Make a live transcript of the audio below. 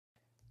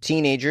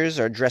Teenagers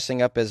are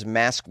dressing up as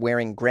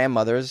mask-wearing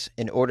grandmothers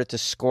in order to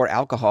score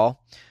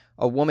alcohol.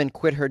 A woman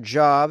quit her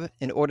job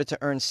in order to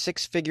earn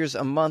 6 figures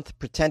a month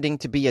pretending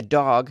to be a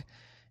dog.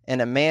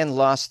 And a man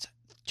lost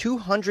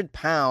 200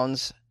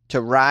 pounds to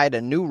ride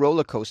a new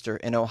roller coaster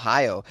in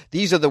Ohio.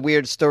 These are the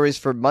weird stories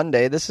for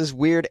Monday. This is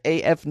Weird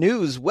AF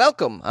News.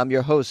 Welcome. I'm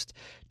your host,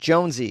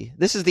 Jonesy.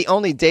 This is the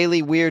only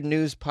daily weird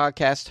news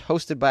podcast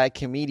hosted by a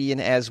comedian,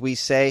 as we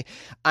say.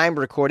 I'm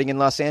recording in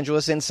Los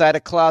Angeles inside a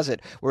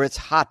closet where it's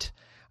hot.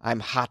 I'm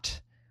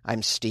hot.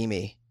 I'm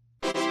steamy.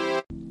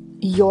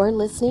 You're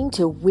listening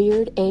to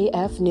Weird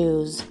AF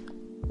News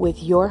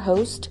with your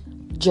host,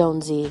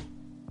 Jonesy.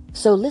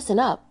 So listen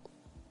up.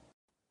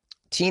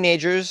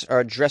 Teenagers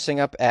are dressing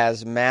up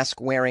as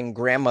mask-wearing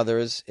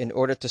grandmothers in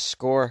order to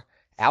score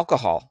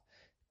alcohol.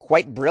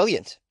 Quite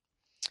brilliant.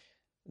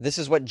 This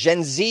is what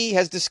Gen Z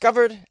has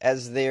discovered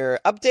as they're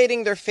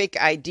updating their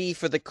fake ID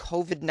for the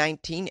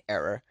COVID-19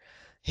 era,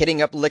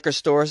 hitting up liquor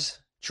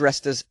stores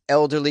dressed as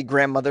elderly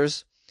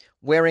grandmothers,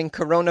 wearing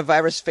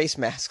coronavirus face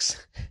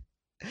masks.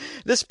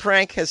 This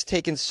prank has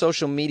taken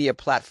social media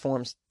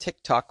platforms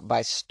TikTok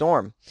by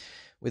storm,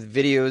 with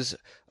videos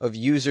of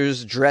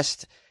users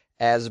dressed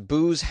as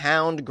booze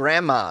hound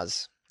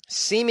grandmas,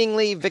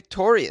 seemingly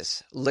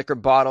victorious, liquor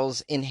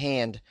bottles in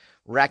hand,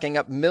 racking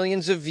up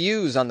millions of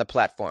views on the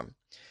platform.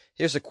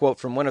 Here's a quote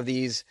from one of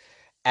these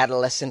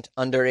adolescent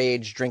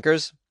underage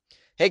drinkers.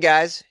 "Hey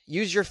guys,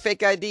 use your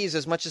fake IDs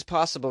as much as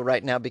possible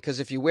right now because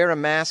if you wear a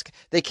mask,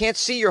 they can't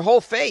see your whole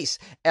face.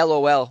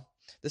 LOL."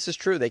 This is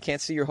true. They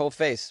can't see your whole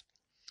face.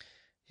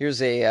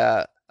 Here's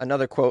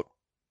another quote.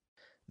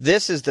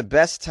 "This is the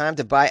best time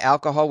to buy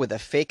alcohol with a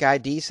fake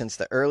ID since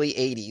the early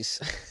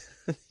 80s.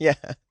 Yeah.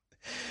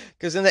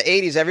 Because in the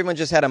 80s, everyone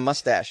just had a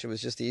mustache. It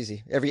was just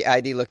easy. Every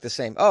ID looked the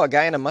same. Oh, a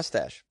guy in a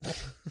mustache.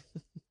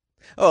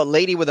 Oh, a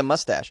lady with a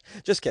mustache.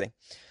 Just kidding.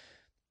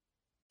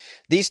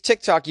 These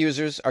TikTok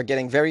users are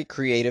getting very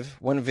creative.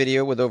 One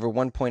video with over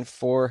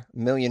 1.4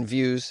 million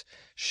views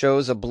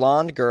shows a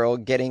blonde girl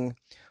getting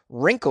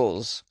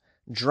wrinkles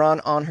drawn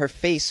on her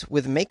face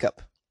with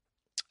makeup.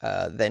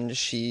 Then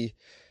she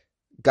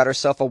got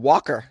herself a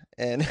walker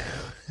and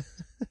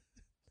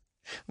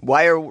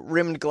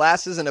wire-rimmed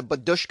glasses and a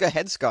badushka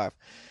headscarf.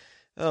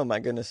 Oh my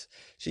goodness.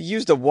 She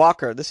used a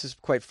walker. This is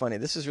quite funny.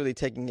 This is really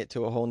taking it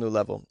to a whole new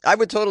level. I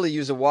would totally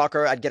use a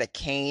walker. I'd get a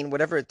cane,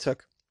 whatever it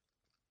took.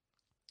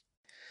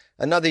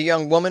 Another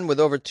young woman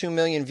with over 2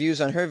 million views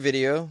on her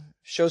video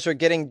shows her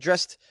getting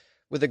dressed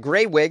with a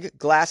gray wig,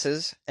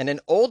 glasses, and an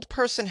old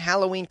person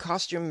Halloween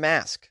costume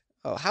mask.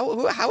 Oh,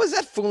 how is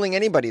that fooling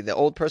anybody, the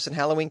old person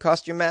Halloween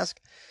costume mask?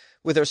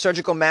 With her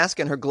surgical mask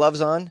and her gloves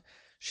on,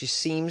 she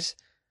seems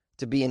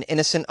to be an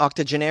innocent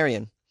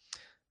octogenarian.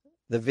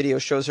 The video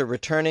shows her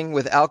returning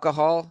with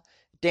alcohol,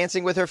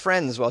 dancing with her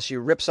friends while she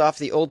rips off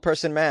the old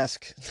person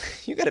mask.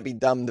 You gotta be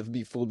dumb to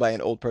be fooled by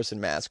an old person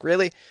mask.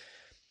 Really?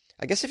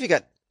 I guess if you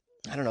got,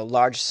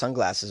 large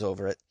sunglasses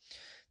over it.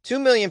 2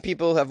 million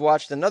people have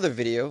watched another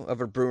video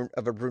of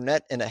a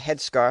brunette in a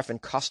headscarf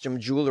and costume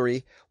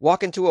jewelry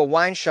walk into a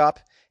wine shop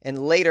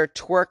and later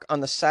twerk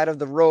on the side of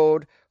the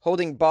road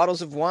holding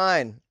bottles of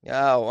wine.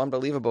 Oh,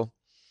 unbelievable.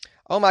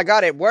 "Oh my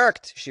God, it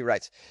worked," she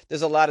writes.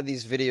 There's a lot of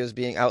these videos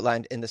being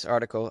outlined in this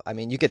article. I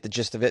mean, you get the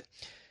gist of it.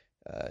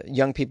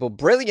 Young people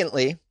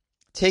brilliantly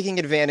taking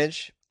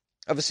advantage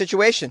of a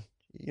situation.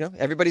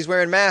 Everybody's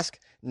wearing masks.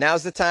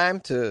 Now's the time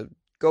to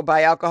go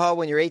buy alcohol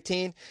when you're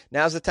 18.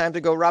 Now's the time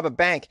to go rob a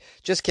bank.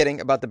 Just kidding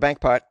about the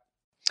bank part.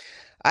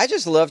 I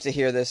just love to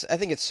hear this. I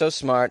think it's so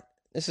smart.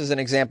 This is an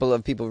example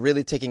of people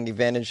really taking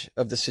advantage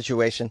of the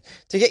situation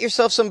to get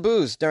yourself some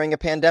booze during a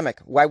pandemic.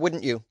 Why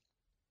wouldn't you?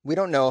 We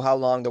don't know how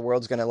long the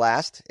world's going to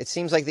last. It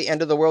seems like the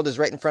end of the world is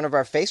right in front of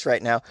our face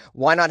right now.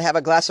 Why not have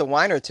a glass of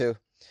wine or two?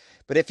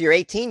 But if you're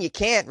 18, you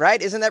can't, right?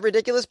 Isn't that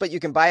ridiculous? But you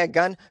can buy a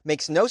gun.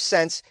 Makes no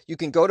sense. You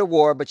can go to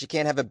war, but you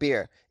can't have a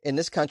beer. In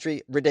this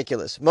country,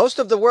 ridiculous. Most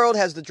of the world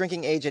has the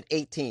drinking age at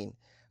 18.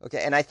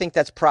 Okay, and I think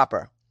that's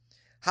proper.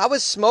 How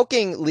is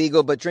smoking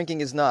legal, but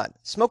drinking is not?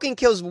 Smoking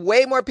kills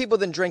way more people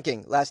than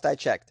drinking, last I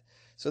checked.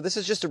 So this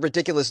is just a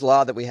ridiculous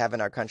law that we have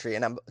in our country,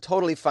 and I'm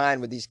totally fine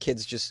with these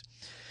kids just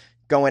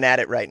going at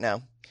it right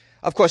now.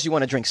 Of course, you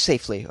want to drink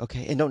safely,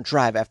 okay? And don't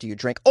drive after you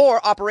drink. Or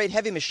operate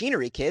heavy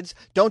machinery, kids.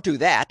 Don't do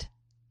that.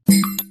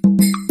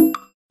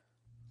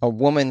 A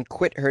woman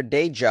quit her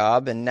day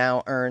job and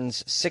now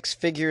earns 6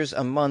 figures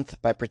a month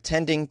by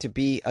pretending to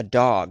be a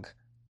dog.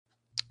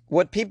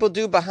 What people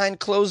do behind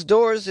closed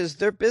doors is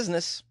their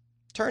business.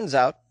 Turns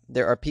out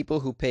there are people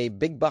who pay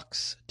big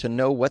bucks to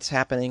know what's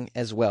happening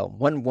as well.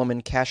 One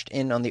woman cashed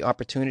in on the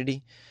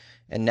opportunity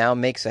and now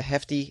makes a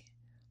hefty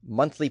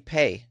monthly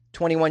pay.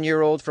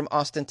 21-year-old from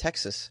Austin,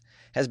 Texas,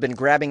 has been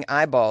grabbing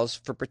eyeballs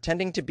for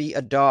pretending to be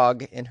a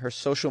dog in her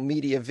social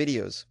media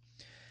videos.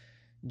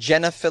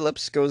 Jenna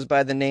Phillips goes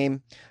by the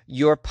name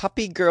Your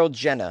Puppy Girl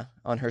Jenna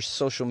on her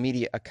social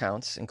media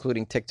accounts,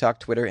 including TikTok,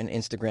 Twitter, and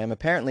Instagram.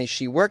 Apparently,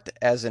 she worked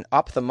as an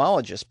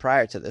ophthalmologist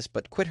prior to this,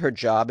 but quit her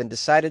job and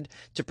decided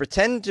to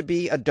pretend to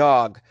be a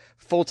dog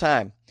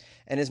full-time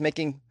and is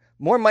making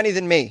more money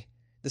than me.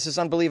 This is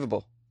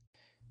unbelievable.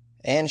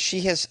 And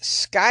she has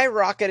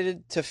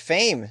skyrocketed to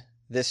fame,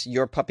 this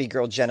Your Puppy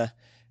Girl Jenna,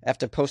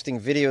 after posting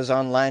videos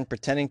online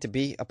pretending to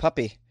be a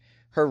puppy.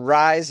 Her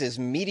rise is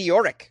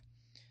meteoric.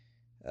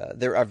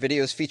 There are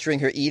videos featuring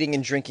her eating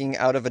and drinking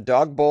out of a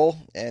dog bowl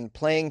and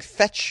playing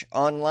fetch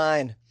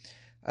online.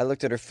 I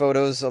looked at her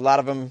photos. A lot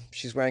of them,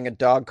 she's wearing a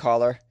dog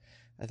collar.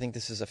 I think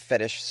this is a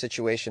fetish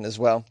situation as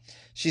well.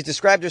 She's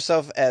described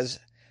herself as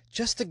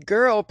just a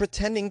girl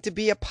pretending to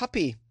be a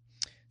puppy.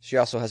 She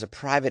also has a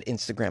private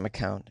Instagram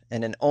account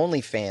and an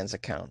OnlyFans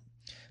account.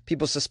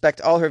 People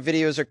suspect all her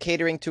videos are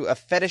catering to a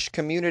fetish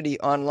community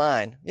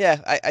online.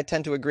 Yeah, I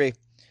tend to agree.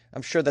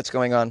 I'm sure that's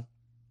going on.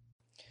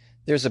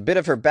 There's a bit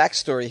of her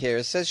backstory here.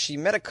 It says she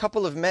met a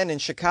couple of men in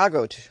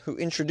Chicago who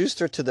introduced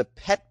her to the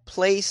pet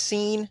play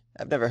scene.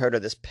 I've never heard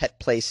of this pet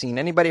play scene.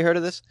 Anybody heard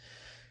of this?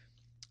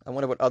 I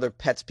wonder what other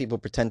pets people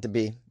pretend to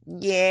be.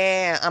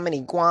 Yeah, I'm an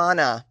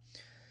iguana.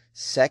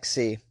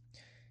 Sexy.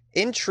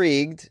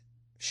 Intrigued,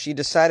 she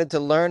decided to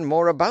learn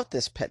more about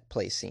this pet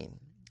play scene.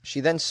 She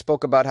then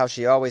spoke about how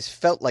she always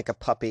felt like a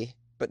puppy,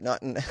 but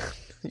not in...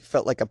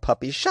 felt like a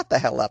puppy? Shut the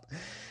hell up.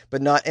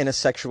 But not in a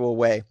sexual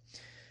way.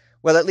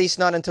 Well, at least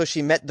not until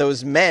she met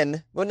those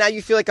men. Well, now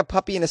you feel like a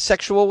puppy in a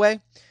sexual way?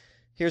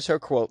 Here's her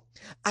quote.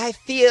 I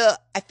feel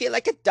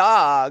like a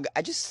dog.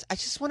 I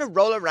just want to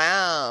roll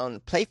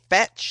around, play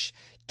fetch,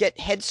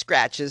 get head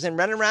scratches, and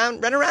run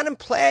around and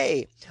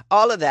play.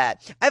 All of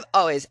that. I've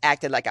always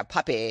acted like a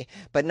puppy,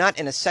 but not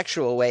in a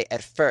sexual way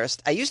at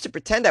first. I used to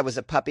pretend I was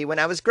a puppy when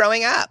I was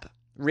growing up.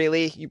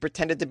 Really? You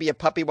pretended to be a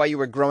puppy while you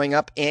were growing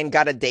up and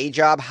got a day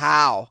job?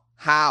 How?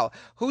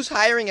 Who's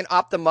hiring an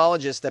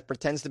ophthalmologist that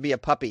pretends to be a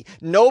puppy?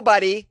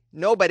 Nobody.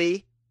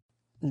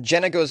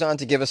 Jenna goes on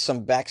to give us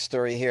some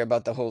backstory here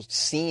about the whole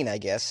scene, I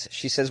guess.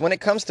 She says, when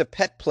it comes to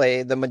pet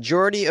play, the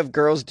majority of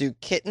girls do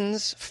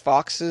kittens,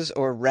 foxes,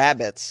 or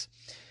rabbits.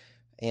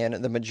 And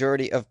the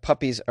majority of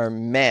puppies are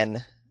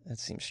men. That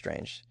seems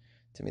strange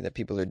to me that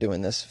people are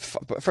doing this.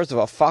 First of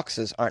all,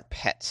 foxes aren't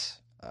pets.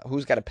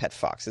 Who's got a pet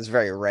fox? It's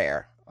very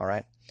rare, all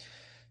right?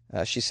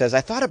 She says,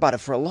 I thought about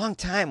it for a long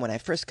time when I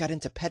first got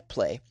into pet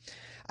play.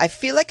 I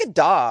feel like a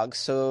dog,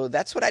 so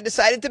that's what I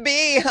decided to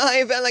be.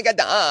 I feel like a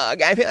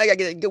dog. I feel like I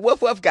get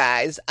woof woof,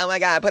 guys. Oh my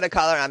God, put a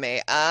collar on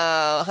me.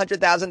 Oh,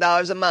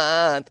 $100,000 a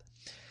month.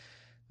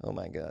 Oh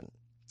my God.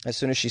 As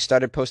soon as she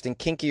started posting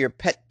kinky or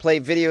pet play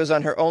videos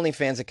on her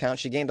OnlyFans account,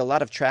 she gained a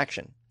lot of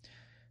traction.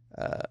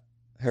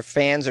 Her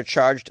fans are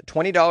charged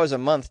 $20 a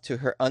month to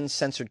her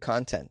uncensored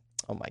content.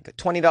 Oh my God,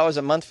 $20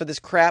 a month for this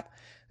crap?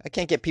 I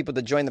can't get people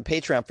to join the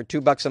Patreon for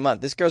 $2 a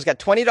month. This girl's got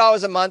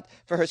 $20 a month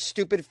for her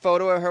stupid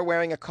photo of her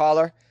wearing a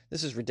collar.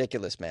 This is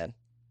ridiculous, man.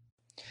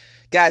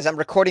 Guys, I'm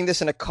recording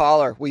this in a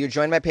collar. Will you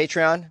join my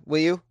Patreon? Will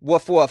you?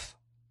 Woof, woof.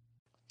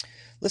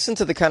 Listen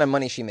to the kind of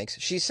money she makes.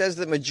 She says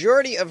the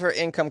majority of her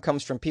income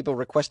comes from people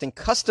requesting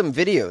custom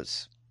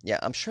videos. Yeah,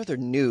 I'm sure they're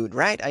nude,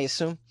 right? I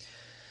assume.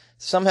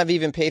 Some have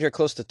even paid her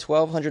close to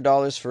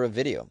 $1,200 for a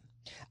video.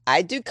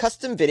 I do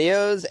custom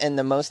videos, and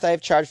the most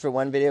I've charged for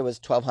one video was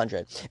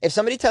 $1,200. If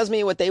somebody tells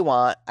me what they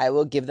want, I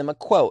will give them a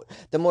quote.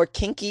 The more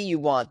kinky you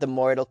want, the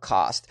more it'll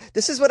cost.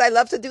 This is what I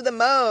love to do the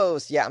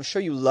most. Yeah, I'm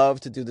sure you love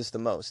to do this the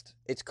most.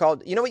 It's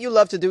called, you know what you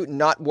love to do?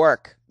 Not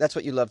work. That's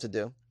what you love to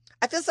do.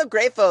 I feel so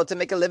grateful to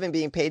make a living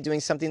being paid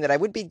doing something that I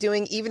would be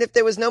doing even if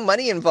there was no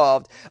money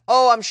involved.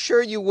 Oh, I'm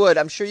sure you would.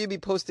 I'm sure you'd be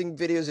posting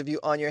videos of you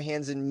on your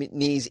hands and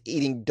knees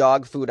eating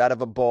dog food out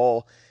of a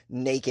bowl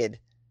naked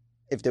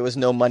if there was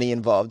no money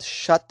involved.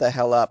 Shut the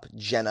hell up,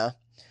 Jenna.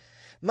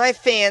 My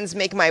fans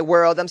make my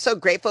world. I'm so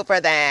grateful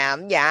for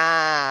them.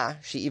 Yeah.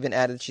 She even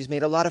added she's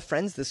made a lot of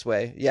friends this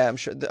way. Yeah,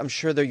 I'm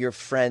sure they're your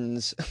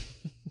friends.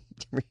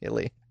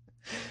 Really.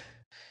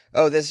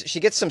 Oh, she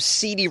gets some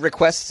seedy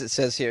requests, it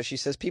says here. She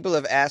says people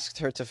have asked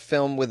her to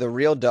film with a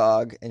real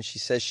dog, and she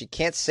says she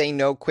can't say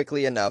no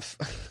quickly enough.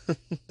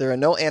 There are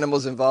no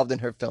animals involved in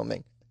her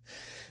filming.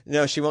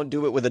 No, she won't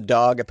do it with a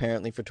dog,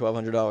 apparently, for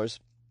 $1,200.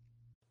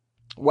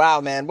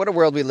 Wow, man, what a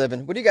world we live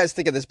in. What do you guys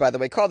think of this, by the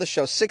way? Call the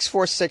show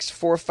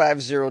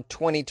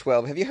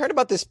 646-450-2012. Have you heard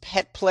about this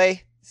pet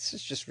play? This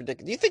is just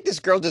ridiculous. Do you think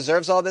this girl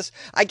deserves all this?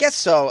 I guess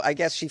so. I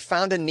guess she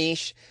found a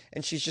niche,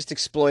 and she's just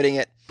exploiting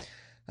it.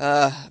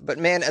 But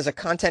man, as a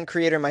content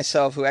creator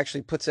myself who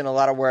actually puts in a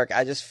lot of work,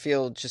 I just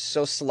feel just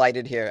so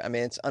slighted here. I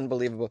mean, it's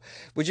unbelievable.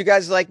 Would you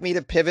guys like me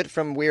to pivot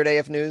from Weird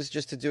AF News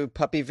just to do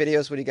puppy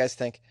videos? What do you guys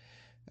think?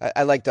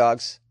 I like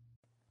dogs.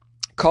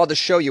 Call the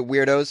show, you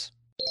weirdos.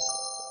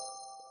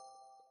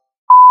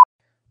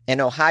 An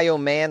Ohio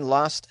man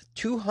lost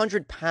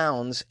 200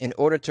 pounds in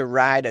order to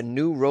ride a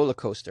new roller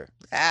coaster.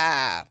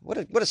 What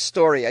a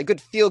story. A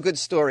good feel-good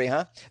story,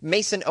 huh?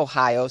 Mason,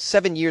 Ohio,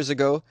 7 years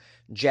ago,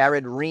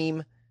 Jared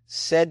Ream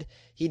said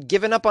he'd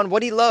given up on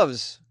what he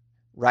loves,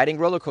 riding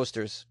roller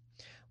coasters.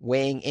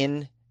 Weighing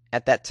in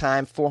at that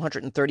time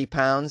 430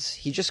 pounds,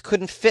 he just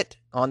couldn't fit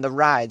on the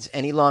rides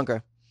any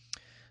longer.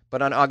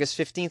 But on August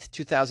 15th,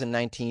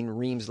 2019,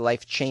 Ream's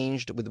life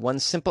changed with one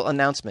simple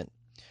announcement.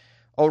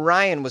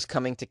 Orion was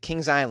coming to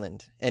Kings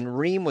Island, and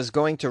Ream was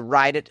going to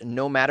ride it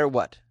no matter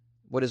what.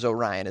 What is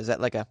Orion? Is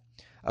that like a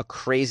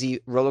crazy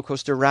roller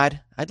coaster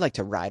ride? I'd like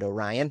to ride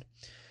Orion.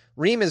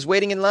 Reem is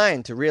waiting in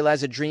line to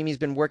realize a dream he's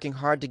been working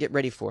hard to get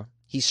ready for.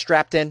 He's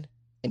strapped in,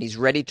 and he's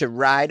ready to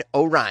ride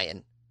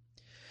Orion.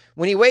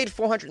 When he weighed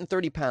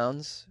 430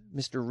 pounds,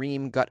 Mr.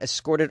 Reem got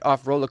escorted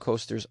off roller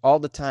coasters all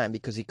the time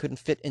because he couldn't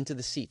fit into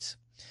the seats.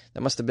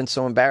 That must have been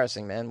so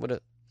embarrassing, man.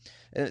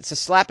 And it's a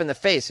slap in the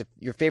face if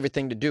your favorite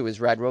thing to do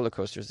is ride roller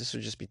coasters. This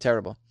would just be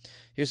terrible.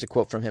 Here's a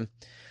quote from him.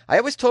 I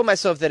always told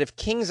myself that if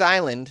Kings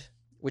Island,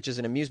 which is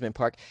an amusement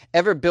park,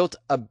 ever built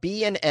a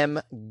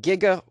B&M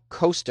Giga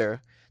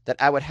coaster,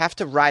 that I would have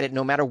to ride it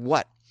no matter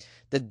what.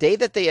 The day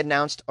that they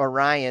announced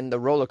Orion, the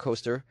roller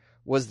coaster,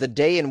 was the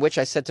day in which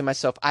I said to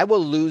myself, I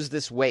will lose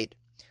this weight.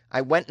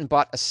 I went and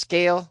bought a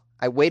scale.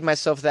 I weighed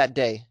myself that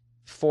day,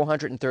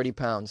 430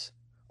 pounds.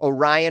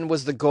 Orion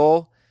was the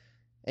goal,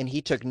 and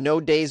he took no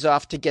days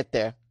off to get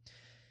there.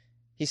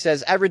 He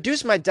says, I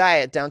reduced my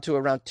diet down to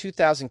around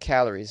 2,000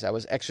 calories. I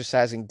was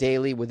exercising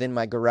daily within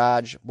my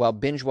garage while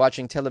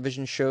binge-watching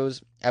television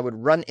shows. I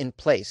would run in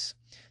place.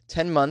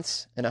 10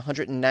 months and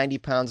 190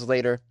 pounds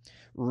later,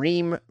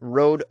 Reem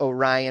rode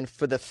Orion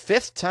for the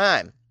 5th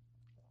time.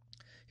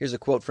 Here's a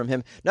quote from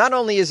him. Not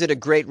only is it a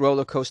great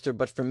roller coaster,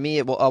 but for me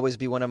it will always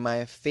be one of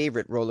my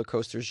favorite roller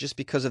coasters just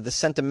because of the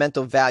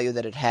sentimental value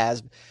that it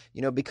has.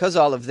 You know, because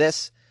all of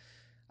this,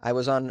 I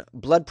was on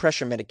blood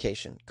pressure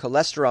medication,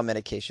 cholesterol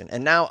medication,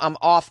 and now I'm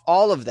off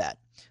all of that.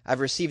 I've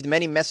received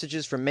many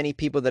messages from many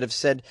people that have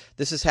said,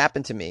 this has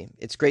happened to me.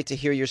 It's great to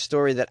hear your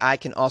story that I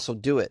can also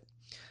do it.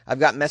 I've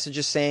got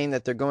messages saying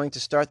that they're going to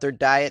start their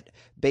diet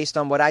based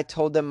on what I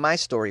told them my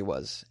story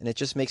was, and it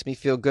just makes me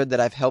feel good that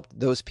I've helped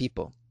those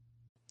people.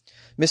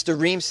 Mr.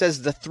 Reem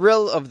says the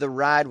thrill of the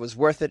ride was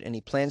worth it, and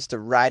he plans to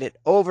ride it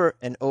over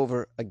and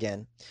over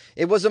again.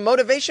 It was a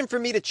motivation for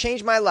me to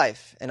change my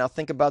life, and I'll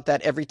think about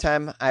that every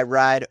time I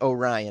ride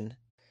Orion.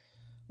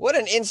 What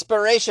an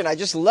inspiration. I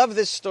just love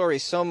this story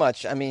so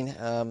much. I mean,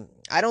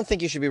 I don't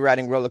think you should be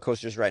riding roller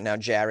coasters right now,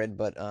 Jared,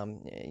 but,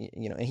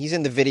 you know, and he's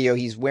in the video.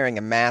 He's wearing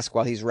a mask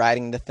while he's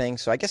riding the thing.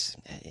 So I guess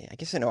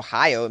in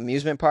Ohio,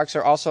 amusement parks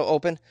are also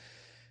open.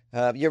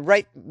 You're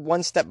right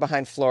one step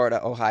behind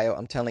Florida, Ohio.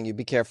 I'm telling you,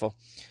 be careful.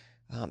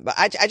 But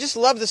I just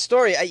love the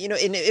story.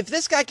 And if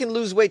this guy can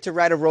lose weight to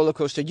ride a roller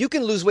coaster, you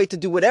can lose weight to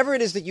do whatever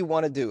it is that you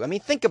want to do. I mean,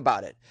 think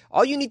about it.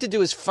 All you need to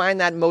do is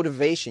find that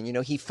motivation. You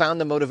know, he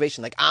found the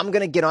motivation. Like, I'm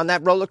going to get on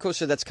that roller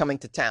coaster that's coming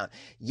to town.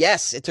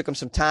 Yes, it took him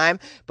some time,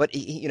 but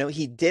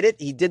he did it.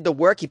 He did the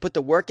work. He put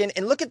the work in.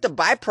 And look at the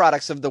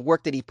byproducts of the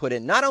work that he put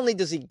in. Not only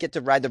does he get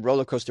to ride the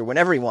roller coaster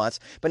whenever he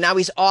wants, but now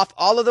he's off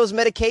all of those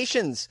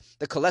medications,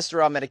 the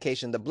cholesterol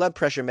medication, the blood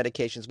pressure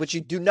medications, which you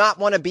do not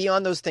want to be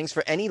on those things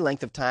for any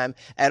length of time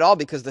at all,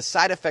 because the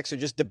side effects are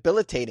just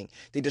debilitating.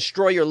 They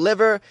destroy your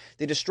liver,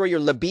 they destroy your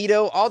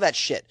libido, all that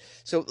shit.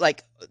 So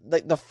like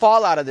the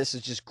fallout of this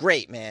is just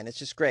great, man. It's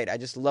just great. I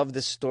just love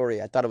this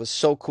story. I thought it was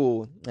so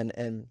cool,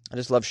 and I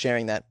just love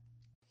sharing that.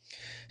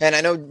 And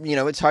I know,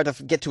 it's hard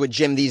to get to a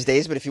gym these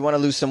days, but if you want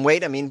to lose some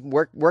weight, I mean,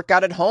 work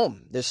out at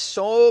home. There's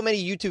so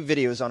many YouTube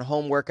videos on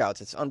home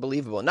workouts. It's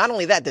unbelievable. Not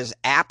only that, there's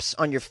apps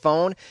on your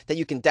phone that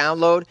you can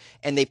download,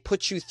 and they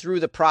put you through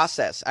the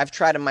process. I've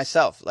tried them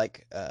myself,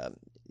 like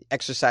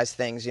exercise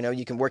things.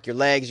 You can work your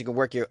legs, you can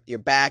work your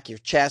back, your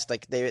chest.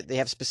 Like they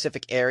have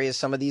specific areas,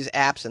 some of these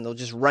apps, and they'll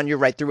just run you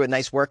right through a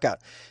nice workout.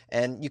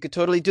 And you could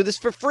totally do this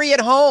for free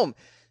at home.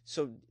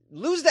 So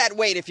lose that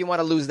weight if you want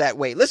to lose that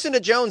weight. Listen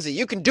to Jonesy.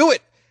 You can do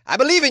it. I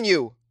believe in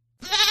you.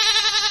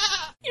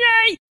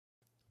 Yay!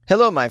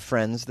 Hello, my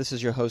friends. This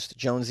is your host,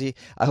 Jonesy.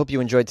 I hope you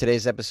enjoyed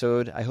today's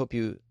episode. I hope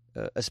you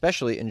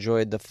especially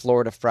enjoyed the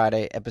Florida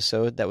Friday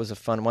episode. That was a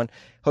fun one.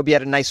 Hope you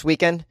had a nice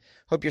weekend.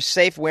 Hope you're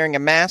safe wearing a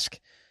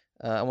mask.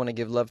 I want to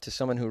give love to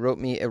someone who wrote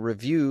me a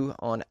review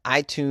on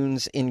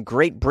iTunes in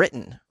Great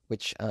Britain,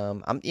 which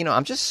I'm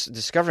just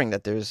discovering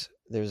that there's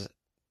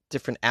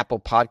different Apple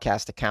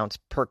podcast accounts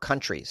per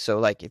country. So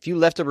like if you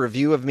left a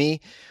review of me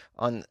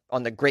on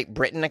the Great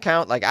Britain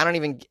account, like I don't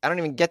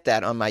even get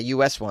that on my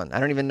US one. I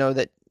don't even know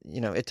that,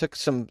 it took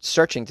some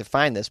searching to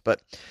find this,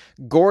 but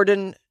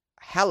Gordon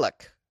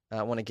Halleck,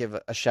 I want to give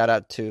a shout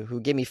out to, who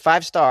gave me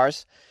 5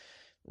 stars,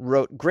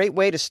 wrote, great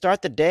way to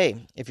start the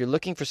day. If you're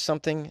looking for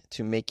something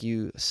to make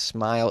you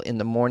smile in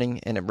the morning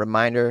and a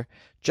reminder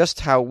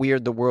just how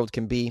weird the world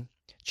can be,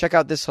 check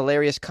out this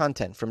hilarious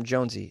content from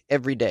Jonesy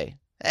every day.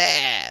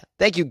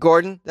 Thank you,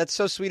 Gordon. That's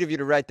so sweet of you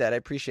to write that. I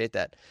appreciate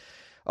that.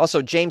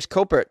 Also, James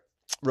Copert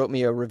wrote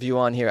me a review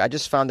on here. I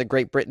just found the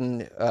Great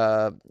Britain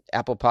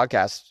Apple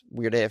Podcast,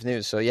 Weird AF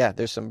News. So yeah,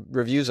 there's some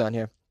reviews on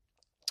here.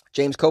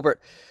 James Copert,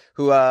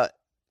 who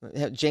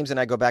James and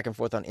I go back and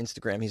forth on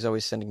Instagram. He's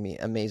always sending me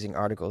amazing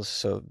articles.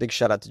 So big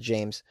shout out to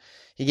James.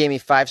 He gave me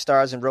 5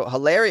 stars and wrote,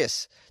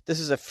 hilarious. This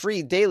is a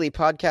free daily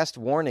podcast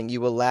warning.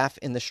 You will laugh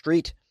in the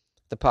street.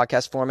 The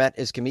podcast format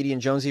is Comedian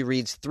Jonesy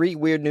reads 3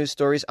 weird news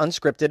stories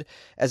unscripted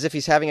as if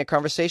he's having a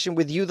conversation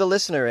with you, the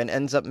listener, and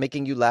ends up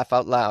making you laugh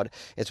out loud.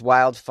 It's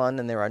wild fun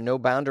and there are no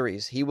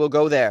boundaries. He will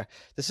go there.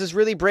 This is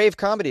really brave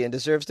comedy and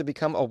deserves to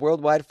become a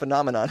worldwide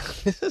phenomenon.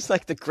 This is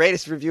like the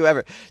greatest review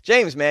ever.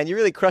 James, man, you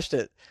really crushed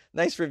it.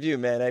 Nice review,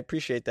 man. I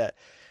appreciate that.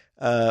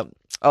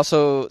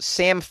 Also,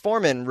 Sam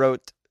Foreman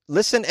wrote,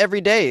 listen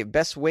every day.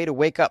 Best way to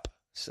wake up.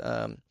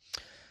 A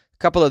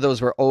couple of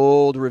those were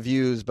old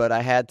reviews, but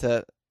I had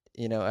to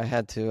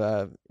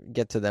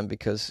get to them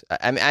because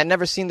I'd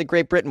never seen the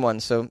Great Britain one.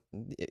 So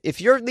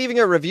if you're leaving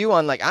a review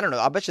on, like, I don't know,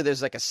 I'll bet you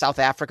there's like a South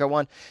Africa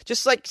one.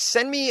 Just like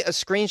send me a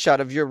screenshot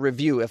of your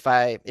review.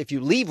 If you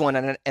leave one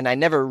and I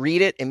never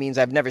read it, it means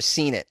I've never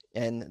seen it.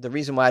 And the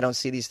reason why I don't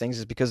see these things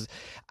is because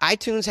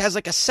iTunes has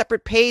like a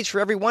separate page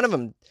for every one of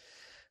them.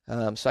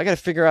 So I got to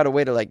figure out a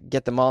way to like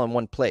get them all in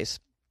one place.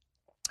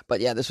 But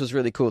yeah, this was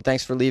really cool.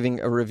 Thanks for leaving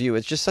a review.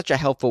 It's just such a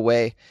helpful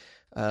way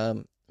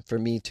for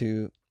me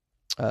to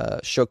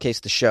showcase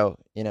the show,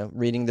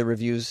 reading the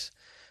reviews,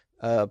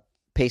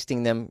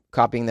 pasting them,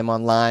 copying them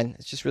online.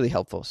 It's just really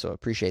helpful. So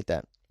appreciate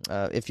that.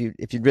 If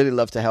you'd really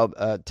love to help,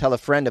 tell a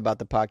friend about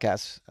the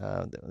podcast.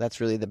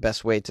 That's really the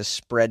best way to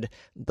spread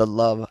the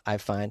love, I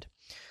find.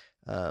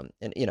 And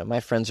my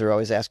friends are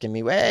always asking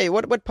me, hey,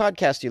 what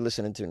podcast are you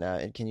listening to now?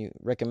 And can you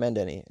recommend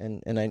any?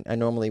 And I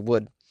normally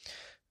would.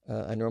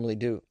 I normally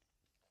do.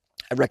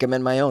 I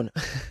recommend my own,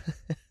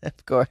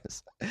 of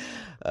course.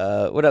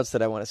 What else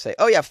did I want to say?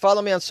 Oh, yeah,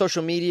 follow me on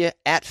social media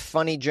at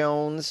Funny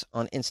Jones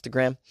on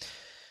Instagram.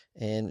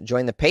 And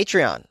join the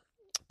Patreon,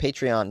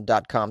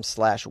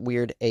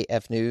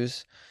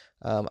 patreon.com/weirdafnews.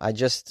 I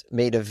just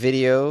made a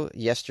video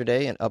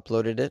yesterday and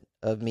uploaded it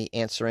of me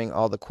answering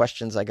all the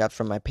questions I got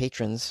from my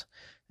patrons.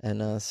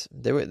 And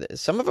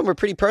some of them were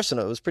pretty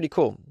personal. It was pretty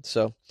cool.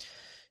 So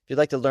if you'd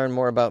like to learn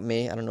more about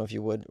me, I don't know if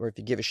you would or if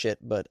you give a shit,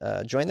 but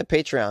join the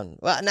Patreon.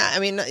 Well,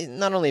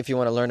 not only if you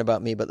want to learn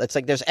about me, but it's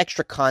like there's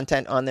extra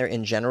content on there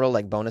in general,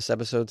 like bonus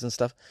episodes and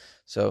stuff.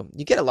 So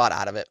you get a lot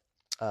out of it.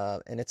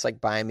 And it's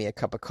like buying me a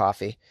cup of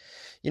coffee.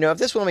 If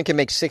this woman can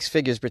make 6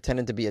 figures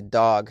pretending to be a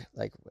dog,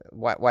 like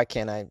why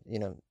can't I,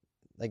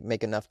 like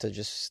make enough to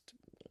just,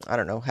 I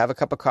don't know, have a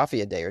cup of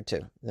coffee a day or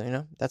two?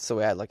 That's the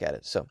way I look at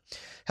it. So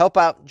help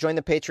out, join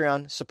the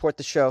Patreon, support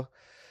the show.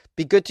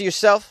 Be good to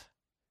yourself.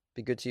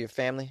 Be good to your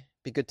family.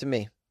 Be good to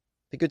me.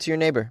 Be good to your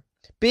neighbor.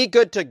 Be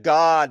good to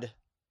God.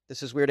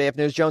 This is Weird AF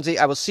News, Jonesy.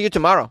 I will see you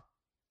tomorrow.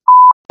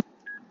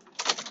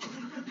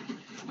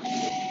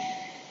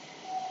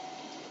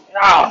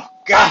 Oh,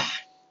 God.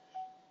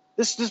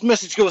 This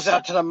message goes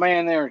out to the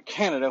man there in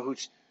Canada who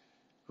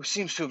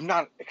seems to have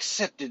not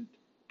accepted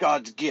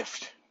God's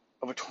gift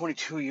of a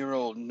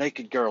 22-year-old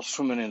naked girl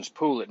swimming in his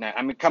pool at night.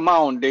 I mean, come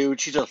on, dude.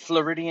 She's a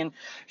Floridian.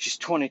 She's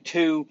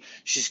 22.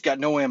 She's got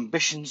no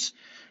ambitions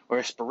or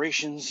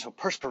aspirations or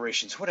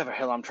perspirations, whatever the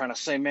hell I'm trying to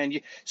say, man.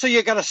 So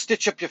you got to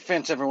stitch up your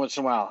fence every once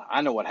in a while.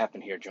 I know what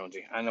happened here,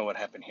 Jonesy. I know what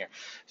happened here.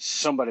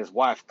 Somebody's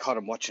wife caught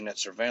him watching that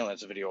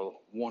surveillance video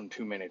one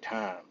too many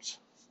times.